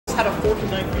had a fork and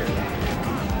knife here.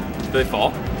 Did they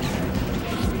fall?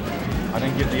 I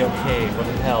didn't give the okay. What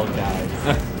the hell, guys?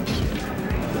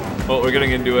 Well, we're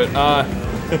getting into it.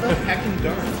 Heckin'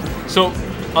 darn. So,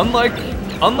 unlike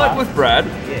with Brad,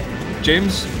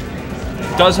 James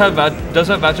does have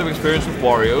matchup experience with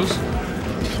Wario's.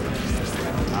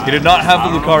 He did not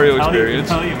have the Lucario experience.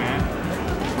 Tell you, man.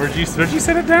 Where'd you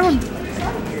set it down?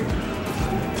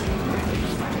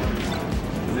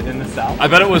 Is it in the south? I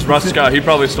bet it was Ruska. He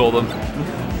probably stole them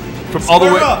from all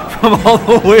the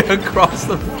way across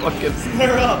the fucking.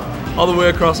 Clear up. All the way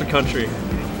across the country.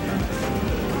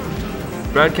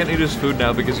 Brad can't eat his food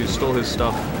now because you stole his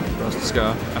stuff.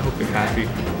 Ruska, I hope you're happy.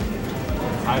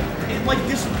 It like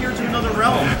disappeared to another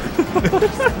realm.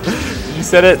 Did you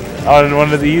set it on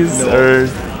one of these, or?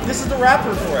 This is the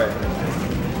wrapper for it.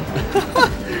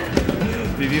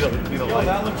 Do you need a light?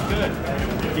 That looks good.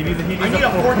 He needs I need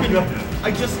a fork and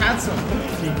I just had some.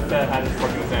 He had his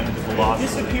fork in his hand and just lost.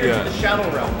 Disappeared to the shadow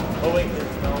realm. Oh wait.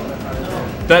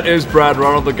 That is Brad,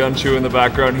 Ronald the Gunchu in the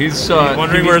background. He's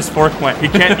wondering where his fork went. He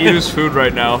can't eat his food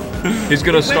right now. He's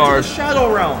gonna starve. To the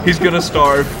shadow realm. He's gonna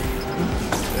starve.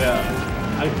 Yeah.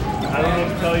 I don't know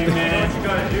what to tell you, man. What you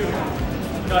gotta do?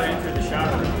 You gotta enter the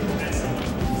shadow room.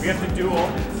 We have to duel.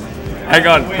 Hang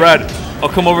on, Brad. I'll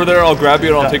come over there, I'll grab you,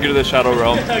 and I'll take you to the Shadow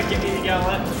Realm. Yeah,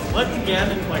 let the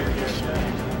Ganon player here.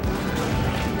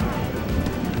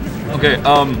 Okay,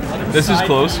 this is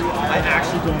close. I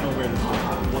actually don't know where this is.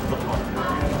 What the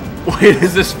fuck? Wait,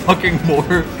 is this fucking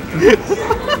more?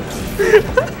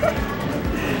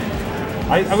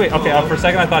 Wait, okay, for a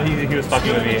second I thought he was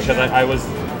talking to me, because I was...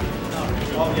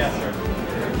 Oh yeah, sure.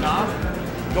 Nah.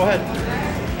 Go ahead.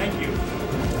 Thank you.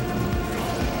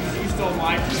 You stole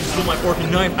my fork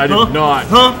and knife. I did not.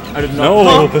 Huh? I did not.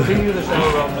 No. Continue to the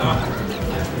Shadow Realm now.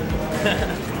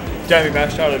 Damn, he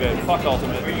mashed out of it. Fuck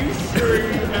Ultimate. Are you sure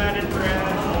you had it,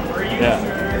 Brad? Are you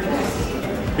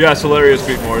sure? Yeah, Solarius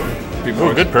beat Morks.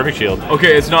 Oh, good perfect shield.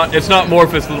 Okay, it's not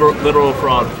Morph, it's literal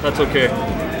fraud. That's okay.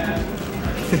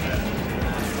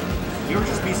 You would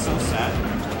just be so sad.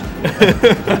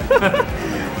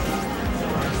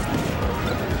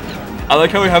 I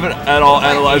like how we haven't at all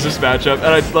analyzed this matchup, and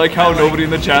I like how nobody in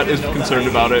the chat is concerned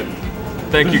about it.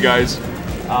 Thank you guys.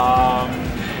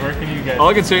 Where can you get... All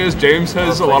I can say is James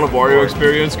has a lot of Wario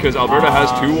experience because Alberta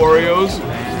has 2 Warios.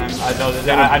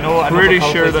 I know pretty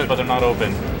sure places, that, but they're not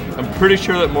open. I'm pretty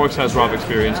sure that Morks has Rob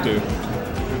experience too.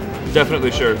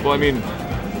 Definitely sure. Well, I mean,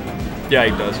 yeah,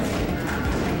 he does.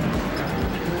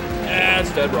 Yeah,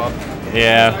 it's dead, Rob.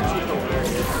 Yeah.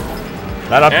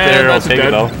 That up there, I'll take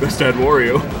it though. That's dead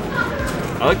Wario.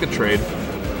 I like the trade. Okay,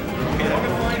 I'm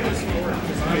gonna find this fork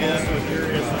because I'm also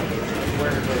curious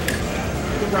where it goes.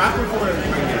 The wrapper for it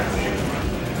right here.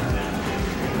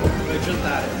 But just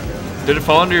that. Did it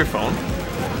fall under your phone?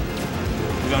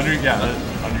 Under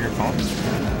your phone?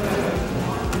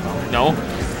 No. I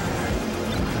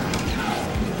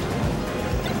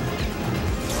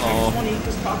just want to eat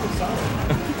this taco salad.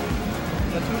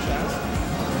 That's too fast.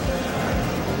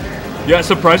 Yeah,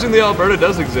 surprisingly, Alberta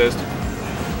does exist.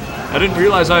 I didn't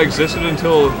realize I existed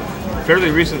until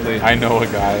fairly recently. I know a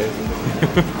guy.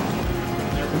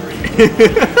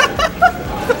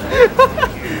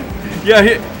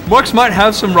 Yeah, Morks might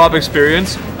have some Rob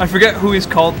experience. I forget who he's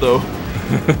called though.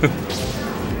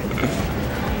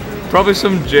 Probably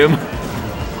some Jim.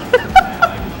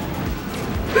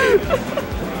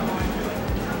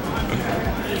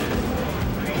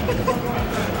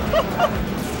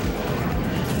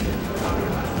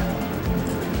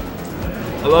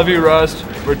 I love you, Rust.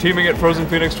 We're teaming at Frozen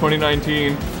Phoenix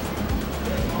 2019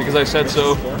 because I said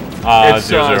so. It's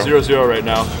 0-0 right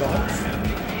now.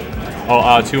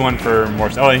 Oh, 2-1 for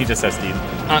Morks. Oh, and he just said Steve.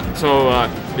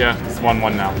 Yeah. It's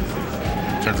 1-1 now.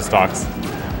 In terms of stocks.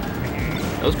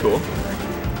 That was cool.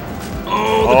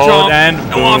 Oh, the chomp. And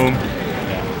boom.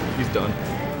 Yeah, he's done.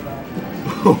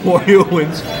 Wario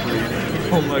wins free.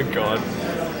 Oh my god.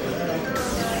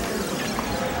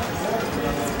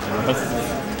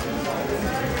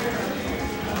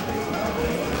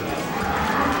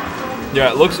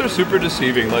 Yeah, looks are super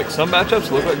deceiving. Like, some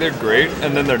matchups look like they're great,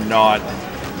 and then they're not.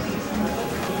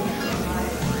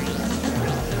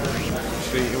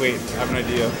 Wait, I have an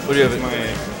idea. What do you have?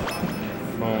 My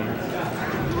phone.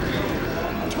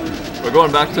 We're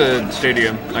going back to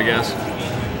Stadium, I guess.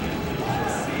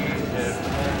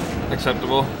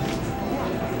 Acceptable.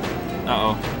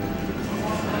 Uh-oh.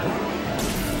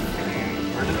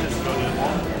 Where did this go to?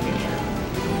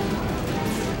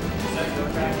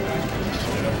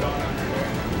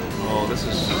 Oh, this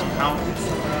is...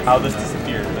 How this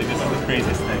disappeared. Like, this is the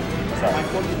craziest thing. Sorry.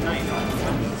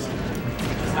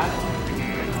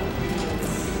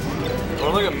 Or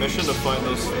like a mission to find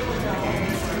those.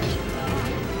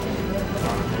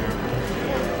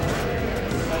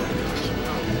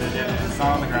 It's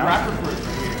not on the ground? Rapper fruit.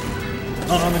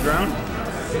 Not on the ground?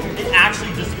 It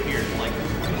actually disappeared. Like,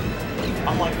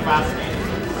 I'm like fascinated.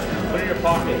 Put it in your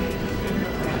pocket.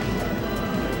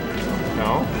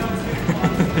 No.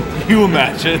 Can you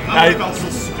imagine? I felt so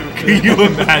stupid. Can you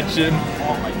imagine?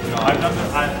 Oh my god. I've done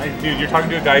this. Dude, you're talking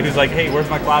to a guy who's like, hey, where's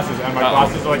my glasses? And my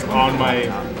glasses are like on my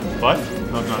butt.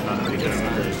 No, no, no, no.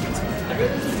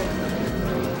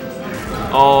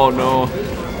 Oh no.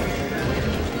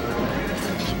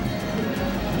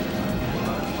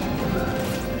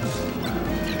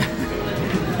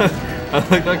 I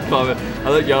like that comment. I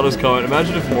like Yada's comment.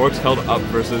 Imagine if Morks held up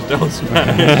versus down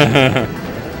smash.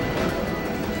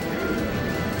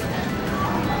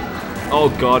 Oh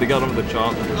god, he got him with the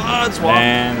chomp. Ah, it's WAP.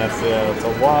 Man, that's it. That's a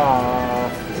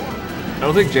WAP. I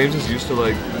don't think James is used to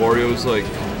like Wario's like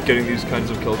getting these kinds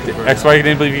of kill confirms. XY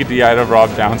didn't believe you could DI to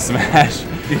Rob down smash.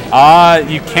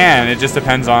 You can. It just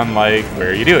depends on like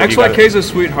where you do it. XYK's a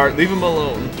sweetheart. Leave him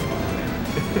alone.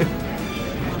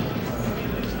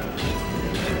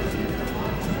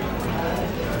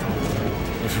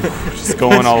 Just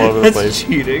going all over the That's place.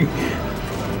 cheating.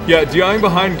 Yeah, DIing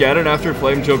behind Ganon after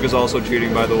Flame Choke is also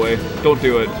cheating, by the way. Don't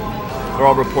do it. Or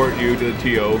I'll report you to the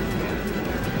TO.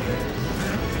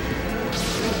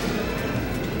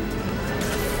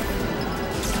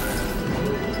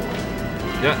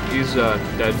 Yeah, he's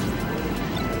dead.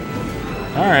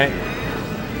 Alright.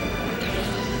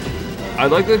 I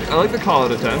like the call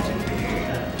it attempt.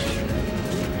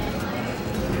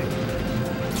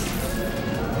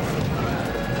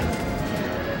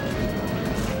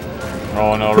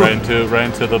 Oh no, right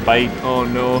into the bite. Oh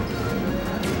no.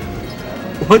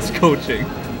 What's coaching?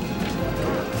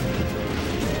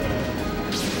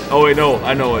 Oh wait, no,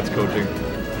 I know what's coaching.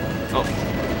 Oh.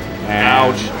 And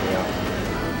Ouch.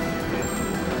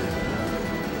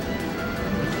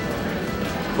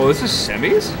 Oh, this is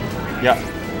semis? Yeah.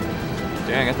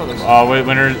 Dang, I thought this was... Oh wait,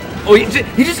 winner. Oh, he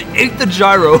just ate the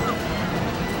gyro.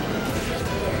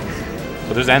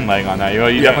 But there's end leg on that. You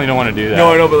Yeah. definitely don't want to do that.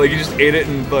 No, I know, but like, you just ate it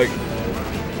and like...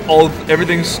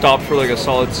 everything stopped for like a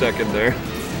solid second there.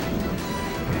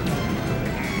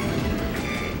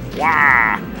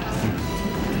 Wow.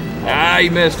 Ah, he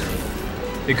missed.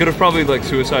 He could have probably like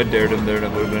suicide dared him there and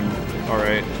it would have been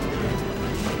alright.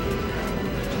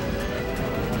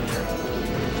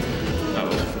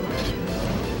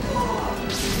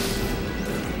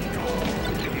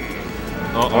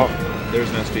 Uh-oh.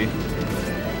 There's Nesty.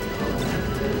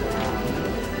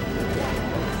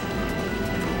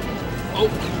 Oh,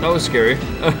 that was scary.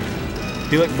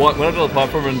 He like went up to the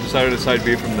platform and decided to side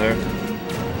B from there.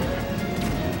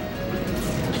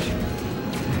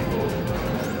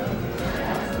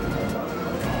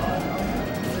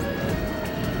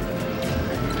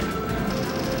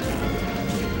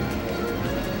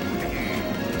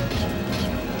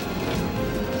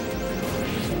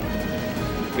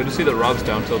 Good to see that Rob's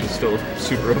down tilt is still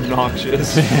super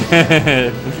obnoxious. He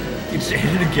just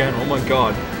hit it again, oh my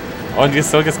god. Oh, and he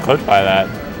still gets clipped by that.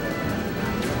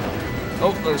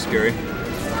 Oh, that was scary.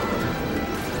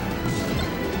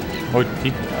 Oh,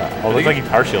 looks like he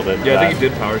power shielded. Yeah, that. I think he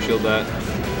did power shield that.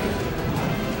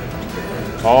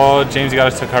 Oh, James, you got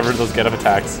us to cover those get up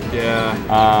attacks. Yeah.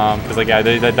 Because like yeah,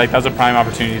 that was a prime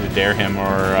opportunity to dare him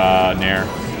or Nair.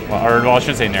 Well, I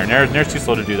shouldn't say Nair. Nair's too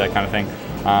slow to do that kind of thing.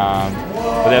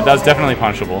 But that was definitely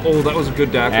punishable. Oh, that was a good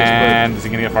Dacus. And is he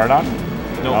gonna get fired on?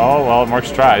 No. Oh well,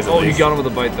 Morks tries. Oh, he got him with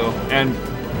a bite though, and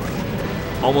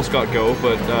almost got go,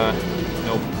 but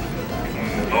nope.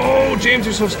 Oh, James,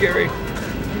 you're so scary.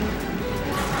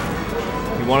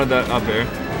 He wanted that up air.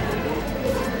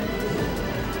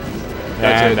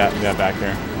 That's and it. Yeah, back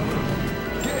there.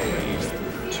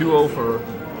 2-0 for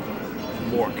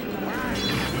Mork.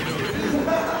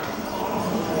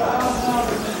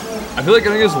 I feel like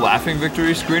getting his laughing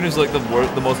victory screen is like the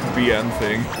most BM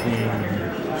thing.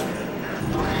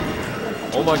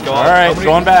 Oh my god. Alright,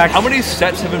 going back. How many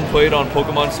sets have been played on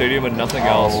Pokemon Stadium and nothing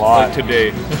else? A lot. Like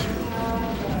today.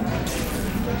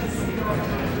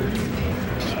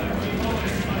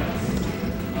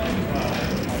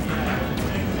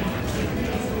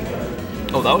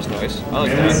 Oh, that was nice. I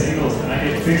like that. Singles. Can I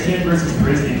get Fiction versus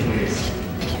Brisbane, please?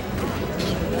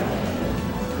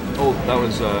 Oh, that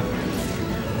was,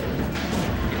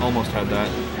 he almost had that.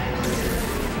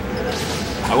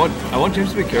 I want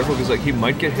James to be careful because like he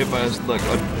might get hit by like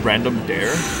a random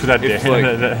dare. That if, dare,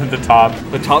 like, the top.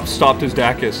 The top stopped his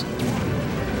Dacus.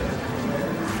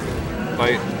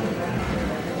 Bite.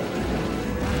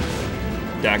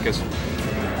 Dacus.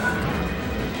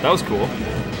 That was cool.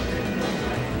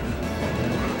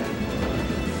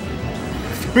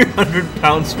 300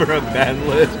 pounds for a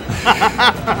manlet.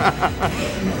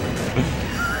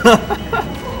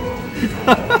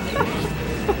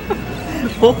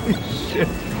 Holy shit.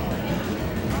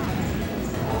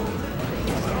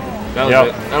 That was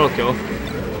it. That'll kill.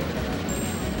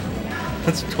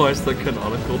 That's twice the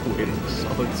canonical weight of a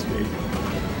solid snake.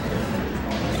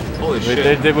 Holy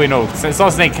shit. Wait, no.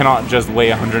 Solid Snake cannot just weigh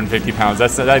 150 pounds.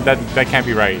 That can't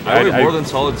be right. I weigh more than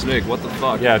Solid Snake. What the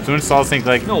fuck? Yeah, doing Solid Snake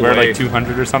like No we're way. like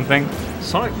 200 or something.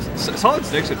 Solid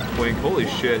Snake's a twink. Holy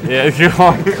shit. Yeah,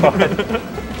 oh my god.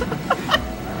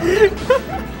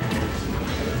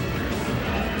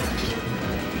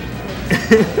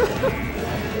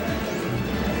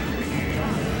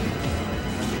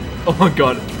 Oh my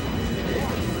god.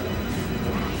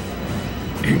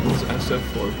 Abel's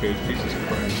SF4 page. Jesus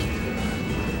Christ.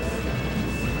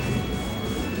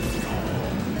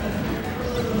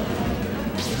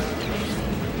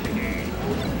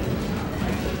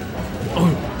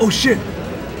 Oh shit!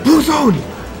 Blue zone!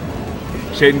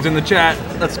 Shaden's in the chat.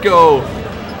 Let's go.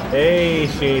 Hey,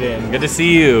 Shaden. Good to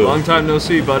see you. Long time no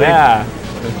see, buddy. Yeah.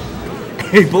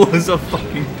 Abel is a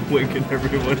fucking twink and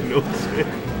everyone knows it.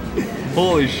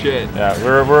 Holy shit. Yeah,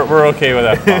 we're okay with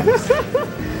that.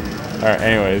 Alright,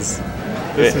 anyways.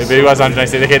 Big was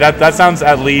 190. Okay, that sounds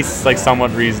at least like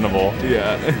somewhat reasonable.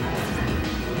 Yeah.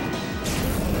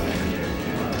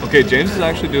 Okay, James is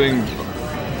actually doing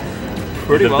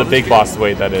pretty well. The big boss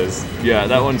weight, that is. Yeah,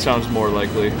 that one sounds more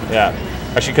likely. Yeah.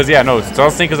 Actually, because, yeah, no,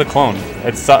 Solid Snake is a clone.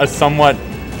 It's somewhat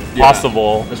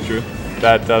possible That's true.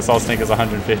 that Solid Snake is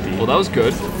 150. Well, that was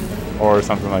good. Or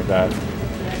something like that.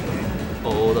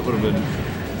 Oh, that would have been...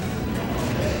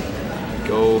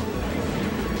 Go.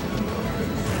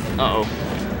 Uh-oh.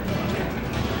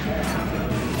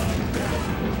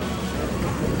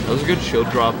 That was a good shield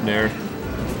drop Nair.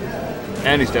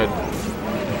 And he's dead.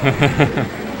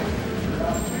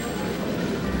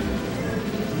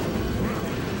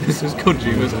 This is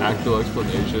Kojima's actual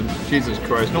explanation. Jesus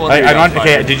Christ. No wonder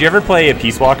Okay, did you ever play a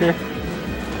Peace Walker?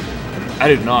 I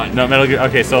did not. No, Metal Gear.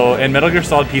 Okay, so in Metal Gear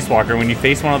Solid Peace Walker, when you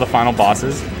face one of the final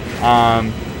bosses,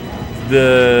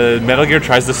 the Metal Gear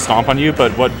tries to stomp on you,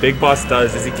 but what Big Boss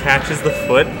does is he catches the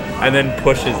foot and then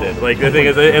pushes it. Like the thing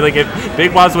is, like if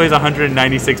Big Boss weighs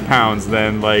 196 pounds,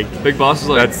 then like Big Boss is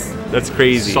like that's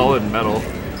crazy. Solid metal.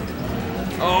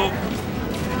 Oh.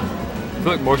 I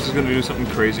feel like Morks is gonna do something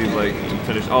crazy like to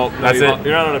finish. Oh, that's no, it.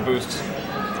 You're not on a boost.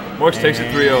 Morks takes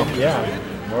it 3-0. Yeah,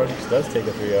 Morks does take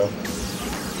a 3-0.